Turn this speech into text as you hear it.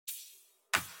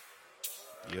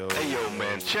Yo. Hey, yo,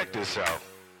 man, check this out.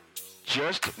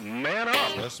 Just man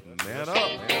up. Just man up,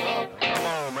 man up. Come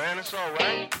on, man, it's all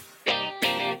right.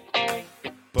 Bum,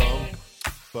 bum,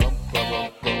 bum,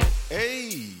 bum, bum.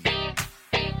 Hey.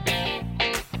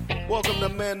 Welcome to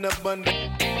Man Up Monday.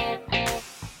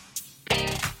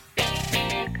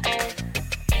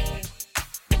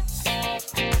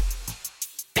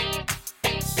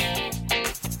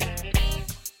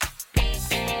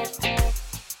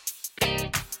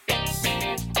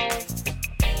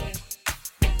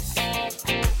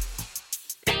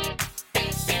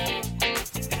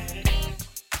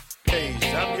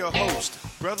 I'm your host,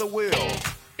 Brother Will.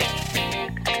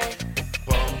 Bum,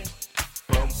 bum,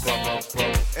 bum, bum,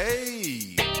 bum.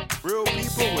 Hey, real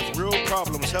people with real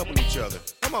problems helping each other.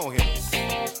 Come on here.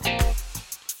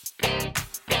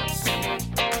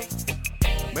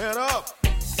 Man up.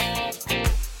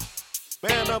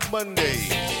 Man up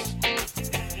Mondays.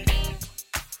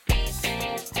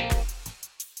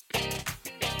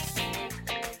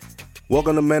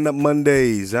 Welcome to Man Up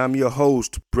Mondays. I'm your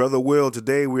host, Brother Will.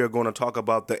 Today we are going to talk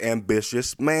about the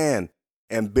ambitious man.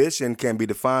 Ambition can be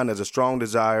defined as a strong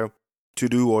desire to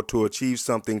do or to achieve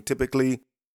something, typically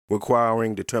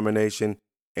requiring determination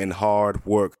and hard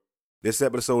work. This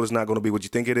episode is not going to be what you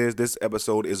think it is. This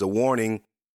episode is a warning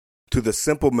to the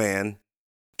simple man,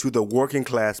 to the working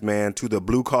class man, to the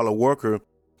blue collar worker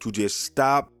to just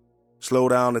stop, slow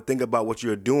down, and think about what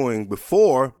you're doing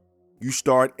before you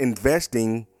start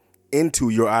investing into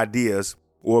your ideas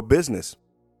or business.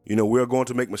 You know, we're going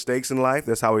to make mistakes in life.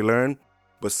 That's how we learn.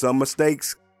 But some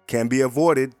mistakes can be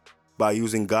avoided by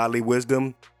using godly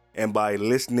wisdom and by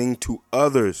listening to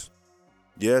others.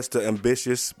 Yes, the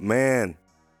ambitious man.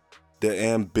 The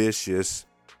ambitious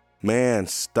man.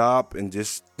 Stop and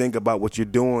just think about what you're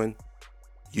doing.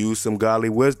 Use some godly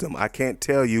wisdom. I can't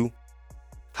tell you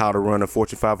how to run a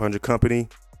Fortune 500 company.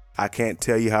 I can't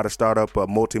tell you how to start up a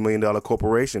multi-million-dollar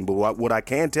corporation, but what I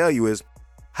can tell you is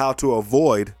how to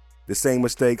avoid the same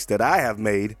mistakes that I have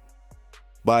made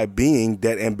by being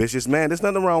that ambitious man. There's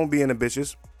nothing wrong with being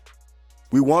ambitious.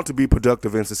 We want to be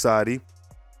productive in society,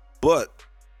 but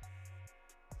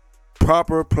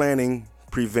proper planning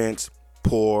prevents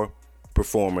poor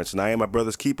performance. And I am my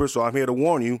brother's keeper, so I'm here to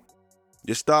warn you.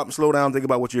 Just stop and slow down, think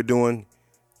about what you're doing.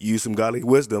 Use some godly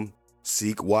wisdom.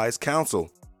 Seek wise counsel.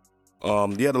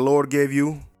 The Lord gave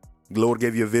you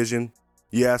a vision.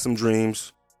 You have some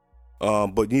dreams,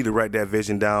 but you need to write that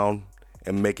vision down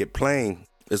and make it plain.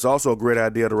 It's also a great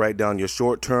idea to write down your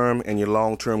short-term and your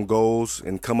long-term goals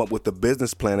and come up with a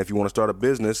business plan if you want to start a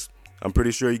business. I'm pretty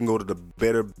sure you can go to the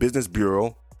Better Business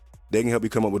Bureau. They can help you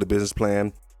come up with a business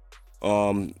plan.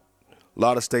 A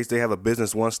lot of states, they have a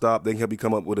business one-stop. They can help you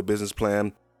come up with a business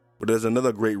plan. But there's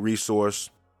another great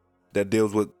resource that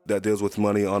deals with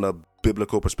money on a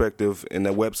biblical perspective, and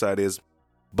that website is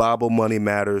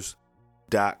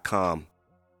BibleMoneyMatters.com.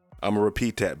 I'm gonna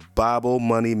repeat that: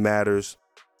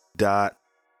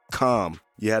 BibleMoneyMatters.com.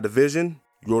 You had the vision,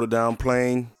 you wrote it down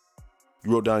plain,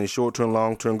 you wrote down your short-term,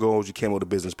 long-term goals, you came up with a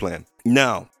business plan.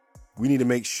 Now, we need to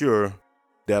make sure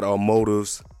that our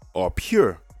motives are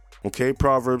pure. Okay,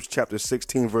 Proverbs chapter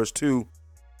 16, verse 2,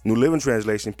 New Living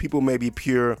Translation: people may be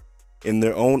pure in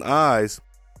their own eyes,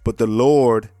 but the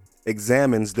Lord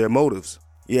examines their motives.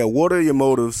 Yeah, what are your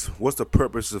motives? What's the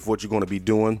purpose of what you're going to be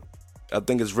doing? I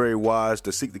think it's very wise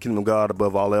to seek the kingdom of God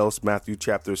above all else. Matthew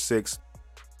chapter 6,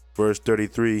 verse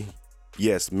 33.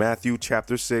 Yes, Matthew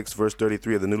chapter 6, verse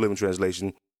 33 of the New Living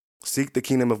Translation. Seek the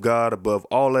kingdom of God above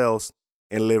all else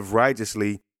and live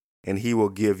righteously, and he will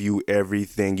give you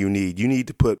everything you need. You need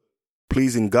to put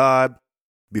pleasing God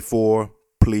before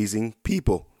pleasing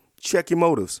people. Check your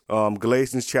motives.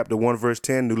 Galatians chapter 1, verse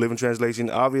 10, New Living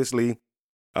Translation. Obviously,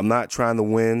 I'm not trying to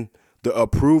win the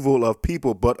approval of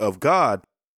people, but of God.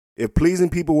 If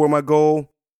pleasing people were my goal,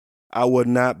 I would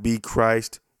not be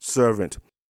Christ's servant.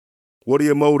 What are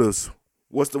your motives?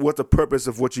 What's the purpose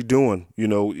of what you're doing? You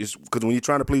know, it's because when you're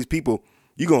trying to please people,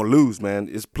 you're going to lose, man.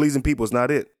 It's pleasing people is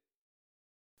not it.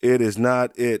 It is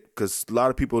not it, because a lot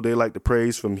of people, they like the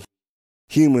praise from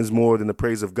humans more than the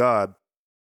praise of God.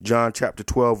 John chapter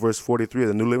 12, verse 43 of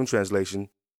the New Living Translation.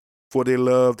 For they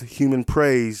love human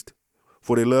praise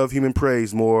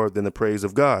more than the praise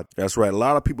of God. That's right. A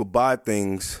lot of people buy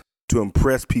things to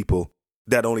impress people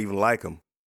that don't even like them.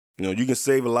 You know, you can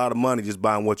save a lot of money just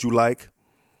buying what you like,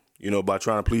 you know, by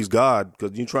trying to please God,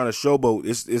 because you're trying to showboat.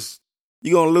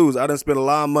 You're going to lose. I done spent a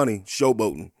lot of money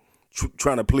showboating,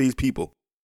 trying to please people.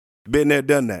 Been there,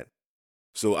 done that.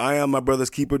 So I am my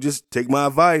brother's keeper. Just take my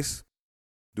advice.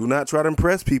 Do not try to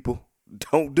impress people.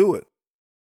 Don't do it.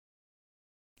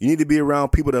 You need to be around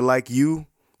people that like you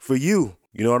for you.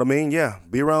 You know what I mean? Yeah.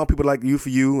 Be around people like you for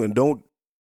you, and don't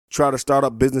try to start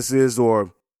up businesses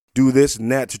or do this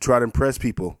and that to try to impress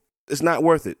people. It's not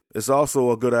worth it. It's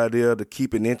also a good idea to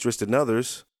keep an interest in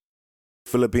others.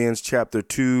 Philippians chapter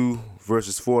 2,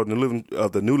 verses 4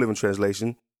 of the New Living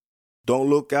Translation. Don't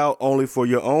look out only for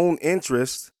your own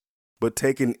interest, but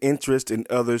take an interest in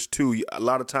others too. A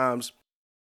lot of times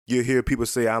you hear people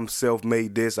say, I'm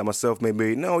self-made this, I'm a self-made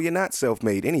man. No, you're not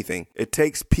self-made anything. It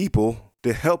takes people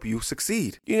to help you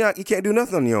succeed. You can't do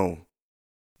nothing on your own.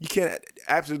 You can't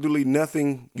absolutely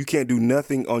nothing. You can't do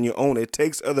nothing on your own. It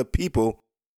takes other people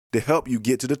to help you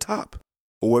get to the top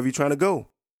or wherever you're trying to go.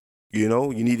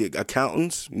 You need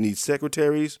accountants, you need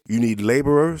secretaries, you need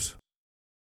laborers,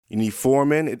 you need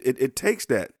foremen. It takes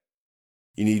that.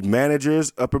 You need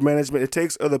managers, upper management. It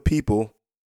takes other people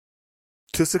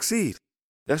to succeed.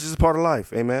 That's just a part of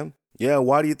life. Amen. Yeah.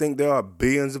 Why do you think there are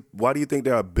billions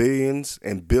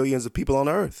and billions of people on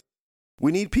earth?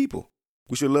 We need people.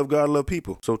 We should love God, love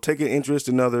people. So take an interest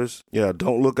in others. Yeah,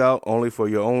 don't look out only for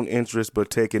your own interest, but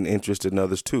take an interest in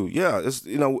others too. Yeah,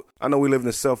 I know we live in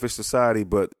a selfish society,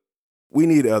 but we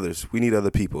need others. We need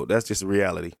other people. That's just a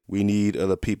reality. We need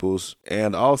other people's,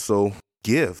 and also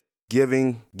give.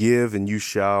 Giving, give, and you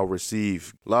shall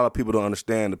receive. A lot of people don't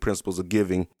understand the principles of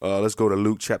giving. Let's go to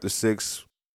Luke chapter 6,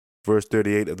 verse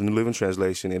 38 of the New Living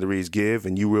Translation, and it reads, give,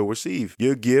 and you will receive.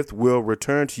 Your gift will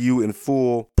return to you in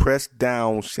full, pressed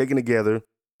down, shaken together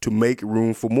to make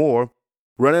room for more,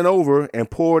 running over and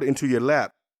poured into your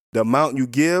lap. The amount you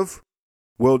give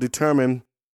will determine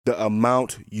the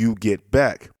amount you get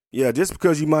back. Yeah, just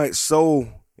because you might sow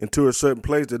into a certain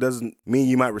place, that doesn't mean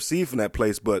you might receive from that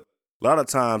place, but a lot of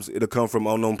times it'll come from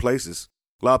unknown places.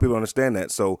 A lot of people understand that.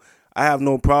 So I have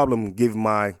no problem giving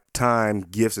my time,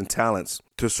 gifts, and talents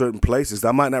to certain places.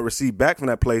 I might not receive back from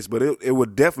that place, but it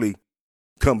would definitely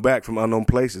come back from unknown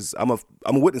places. I'm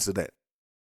a witness of that.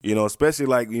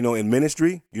 Especially in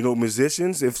ministry,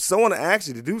 musicians. If someone asks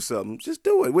you to do something, just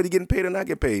do it. Whether you're getting paid or not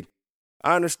get paid.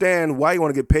 I understand why you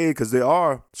want to get paid, because there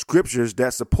are scriptures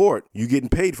that support you getting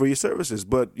paid for your services.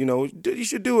 But, you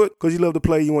should do it because you love to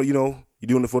play. You're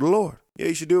doing it for the Lord. Yeah,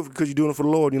 you should do it because you're doing it for the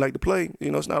Lord and you like to play.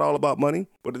 It's not all about money.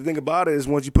 But the thing about it is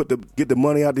once you get the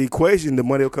money out of the equation, the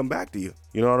money will come back to you.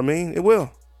 You know what I mean? It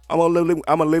will. I'm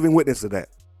a living witness of that.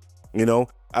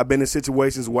 I've been in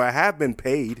situations where I have been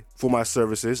paid for my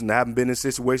services, and I haven't been in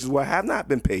situations where I have not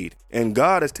been paid. And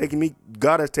God has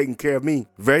taken care of me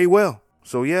very well.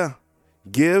 So yeah.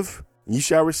 Give, and you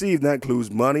shall receive. That includes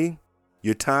money,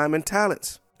 your time, and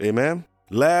talents. Amen.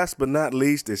 Last but not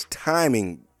least is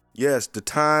timing. Yes, the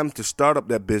time to start up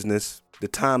that business, the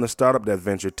time to start up that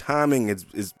venture. Timing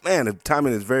the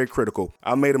timing is very critical.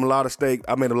 I made a lot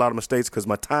of mistakes because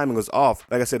my timing was off.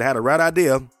 Like I said, I had the right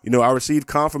idea. I received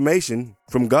confirmation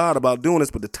from God about doing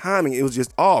this, but the timing, it was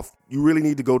just off. You really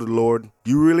need to go to the Lord.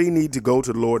 You really need to go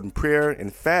to the Lord in prayer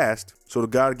and fast so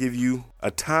that God will give you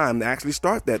a time to actually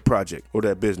start that project or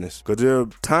that business. Because there are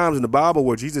times in the Bible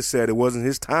where Jesus said it wasn't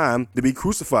his time to be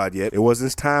crucified yet. It wasn't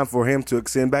his time for him to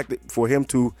ascend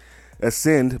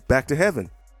back to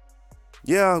heaven.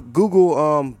 Yeah,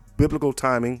 Google biblical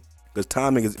timing, because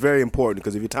timing is very important.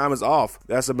 Because if your time is off,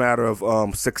 that's a matter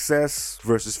of success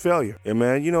versus failure. And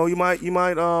man, you might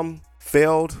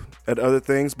failed at other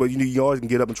things, but you always can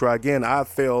get up and try again. I've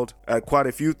failed at quite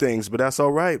a few things, but that's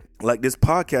all right. Like this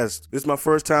podcast, this is my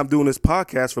first time doing this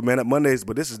podcast for Man Up Mondays,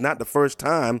 but this is not the first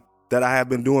time that I have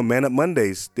been doing Man Up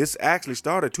Mondays. This actually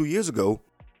started 2 years ago,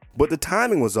 but the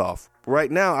timing was off.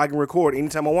 Right now, I can record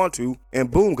anytime I want to,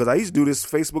 and boom, because I used to do this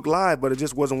Facebook Live, but it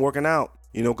just wasn't working out,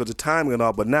 because the timing and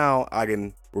all. But now I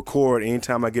can record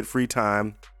anytime I get free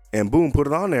time, and boom, put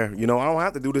it on there. I don't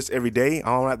have to do this every day.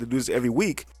 I don't have to do this every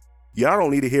week. Y'all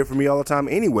don't need to hear from me all the time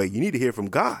anyway. You need to hear from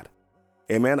God.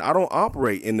 And man, I don't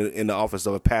operate in the office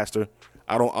of a pastor.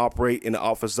 I don't operate in the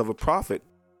office of a prophet.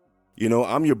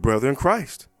 I'm your brother in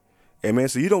Christ. Amen.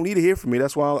 So you don't need to hear from me.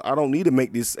 That's why I don't need to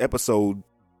make this episode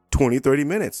 20, 30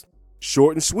 minutes.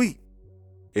 Short and sweet.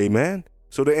 Amen.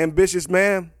 So the ambitious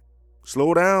man,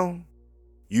 slow down.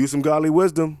 Use some godly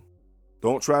wisdom.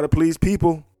 Don't try to please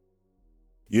people.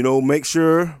 Make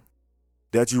sure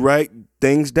that you write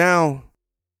things down.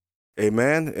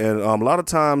 Amen. And a lot of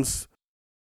times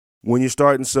when you're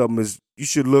starting something, you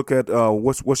should look at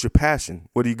what's your passion?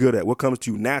 What are you good at? What comes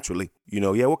to you naturally?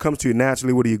 What comes to you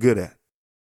naturally? What are you good at?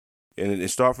 And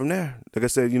start from there. Like I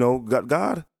said,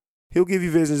 God, he'll give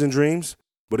you visions and dreams,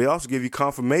 but he also give you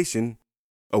confirmation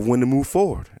of when to move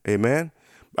forward. Amen.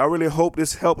 I really hope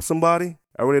this helps somebody.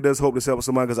 I really does hope this helps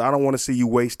somebody, because I don't want to see you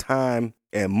waste time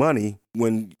and money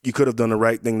when you could have done the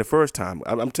right thing the first time.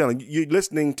 I'm telling you, you're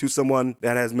listening to someone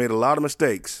that has made a lot of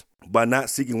mistakes. by not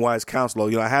seeking wise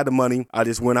counsel. I had the money, I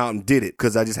just went out and did it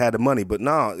because I just had the money. But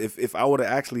no, if I would have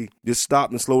actually just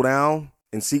stopped and slow down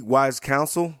and seek wise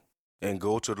counsel and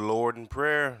go to the Lord in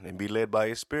prayer and be led by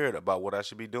His Spirit about what I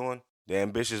should be doing, the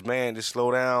ambitious man, just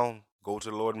slow down, go to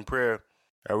the Lord in prayer.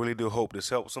 I really do hope this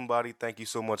helps somebody. Thank you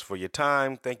so much for your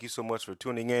time. Thank you so much for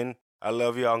tuning in. I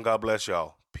love y'all and God bless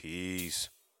y'all. Peace.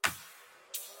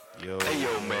 Yo,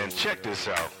 man, check this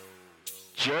out.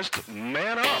 Just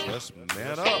man up. Just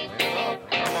man up, man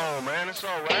up. Come on, man, it's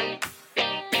all right.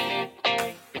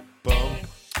 Bum,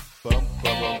 bum,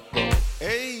 bum, bum.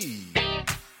 Hey.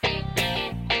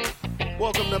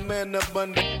 Welcome to Man Up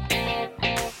Monday.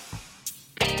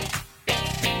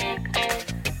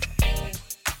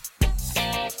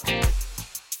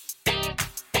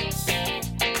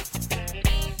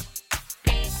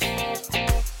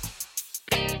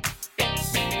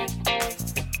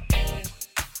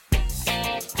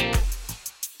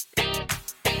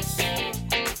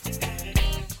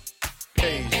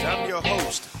 I'm your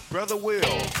host, Brother Will.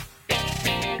 Bum,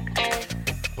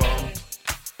 bum,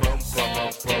 bum,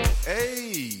 bum, bum.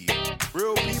 Hey,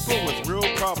 real people with real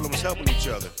problems helping each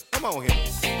other. Come on here.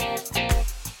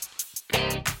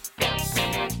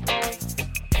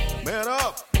 Man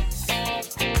up.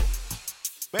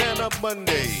 Man Up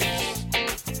Mondays.